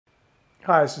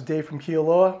Hi, this is Dave from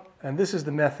KIALOA, and this is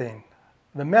the Methane.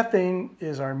 The Methane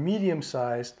is our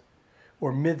medium-sized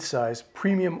or mid-sized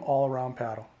premium all-around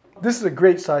paddle. This is a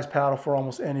great size paddle for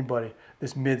almost anybody,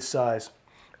 this mid-size.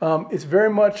 It's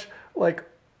very much like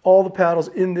all the paddles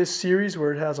in this series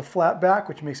where it has a flat back,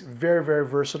 which makes it very, very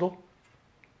versatile.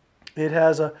 It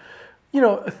has a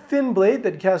thin blade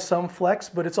that has some flex,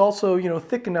 but it's also,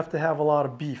 thick enough to have a lot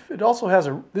of beef.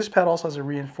 This paddle also has a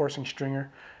reinforcing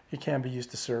stringer. It can be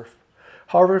used to surf.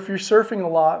 However, if you're surfing a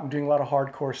lot and doing a lot of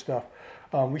hardcore stuff,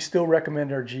 we still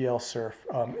recommend our GL Surf,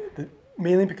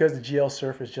 mainly because the GL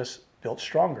Surf is just built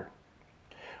stronger.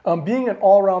 Being an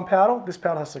all-around paddle, this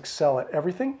paddle has to excel at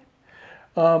everything,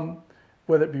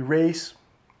 whether it be race,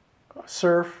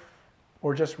 surf,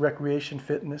 or just recreation,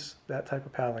 fitness, that type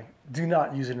of paddling. Do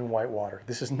not use it in white water.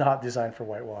 This is not designed for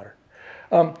white water.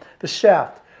 The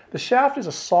shaft. The shaft is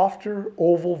a softer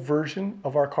oval version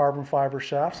of our carbon fiber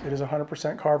shafts. It is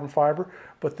 100% carbon fiber,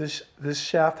 but this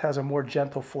shaft has a more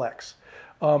gentle flex.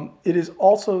 It is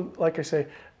also, like I say,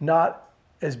 not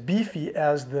as beefy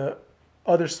as the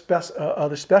other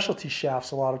specialty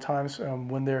shafts a lot of times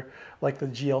when they're like the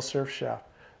GL Surf shaft.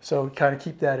 So kind of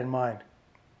keep that in mind.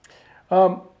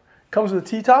 Comes with a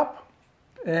T-top,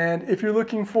 and if you're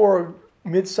looking for a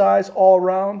mid-size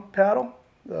all-around paddle,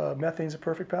 Methane's a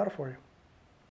perfect paddle for you.